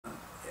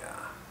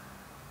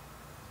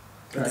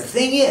But the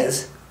thing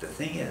is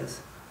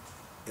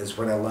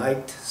what I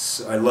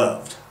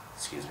loved,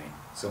 excuse me,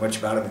 so much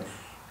about him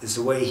is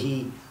the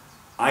way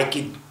I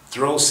could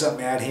throw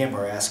something at him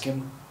or ask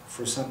him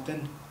for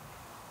something,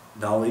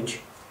 knowledge.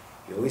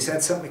 He always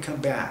had something to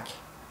come back.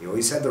 He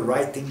always had the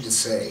right thing to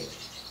say.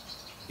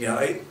 You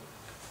know,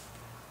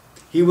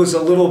 he was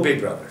a little big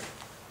brother.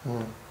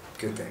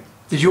 Good thing.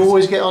 Did you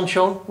always get on,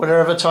 Sean? Were there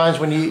ever times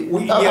when you,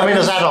 I mean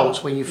as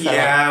adults, when you fell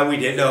out? We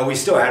did. No, we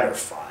still had our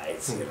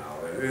fights, you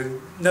know.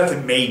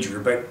 Nothing major,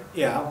 but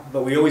yeah,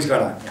 but we always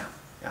got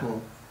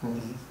on,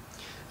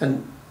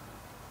 And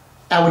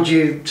how would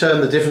you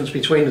term the difference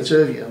between the two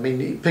of you? I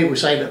mean, people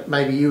say that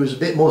maybe you was a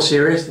bit more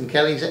serious than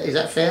Kelly. Is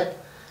that fair?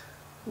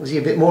 Was he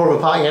a bit more of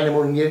a party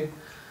animal than you?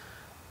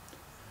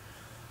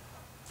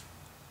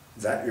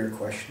 Is that your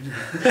question?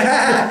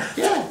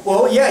 Yeah.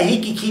 Well, yeah,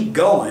 he could keep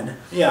going.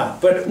 Yeah,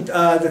 but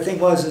the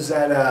thing is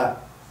that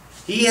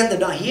he had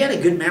a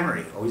good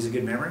memory. Always a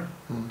good memory.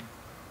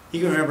 He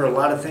could remember a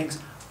lot of things,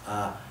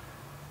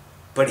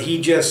 but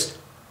he just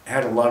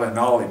had a lot of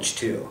knowledge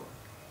too.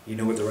 He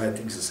knew what the right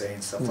things to say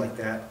and stuff like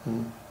that.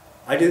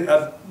 I did.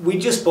 We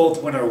just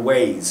both went our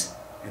ways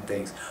and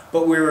things,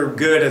 but we were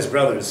good as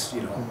brothers.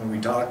 You know, when we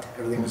talked,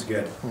 everything was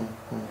good.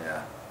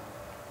 Yeah,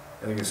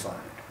 everything was fine.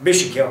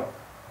 Miss you, Kel.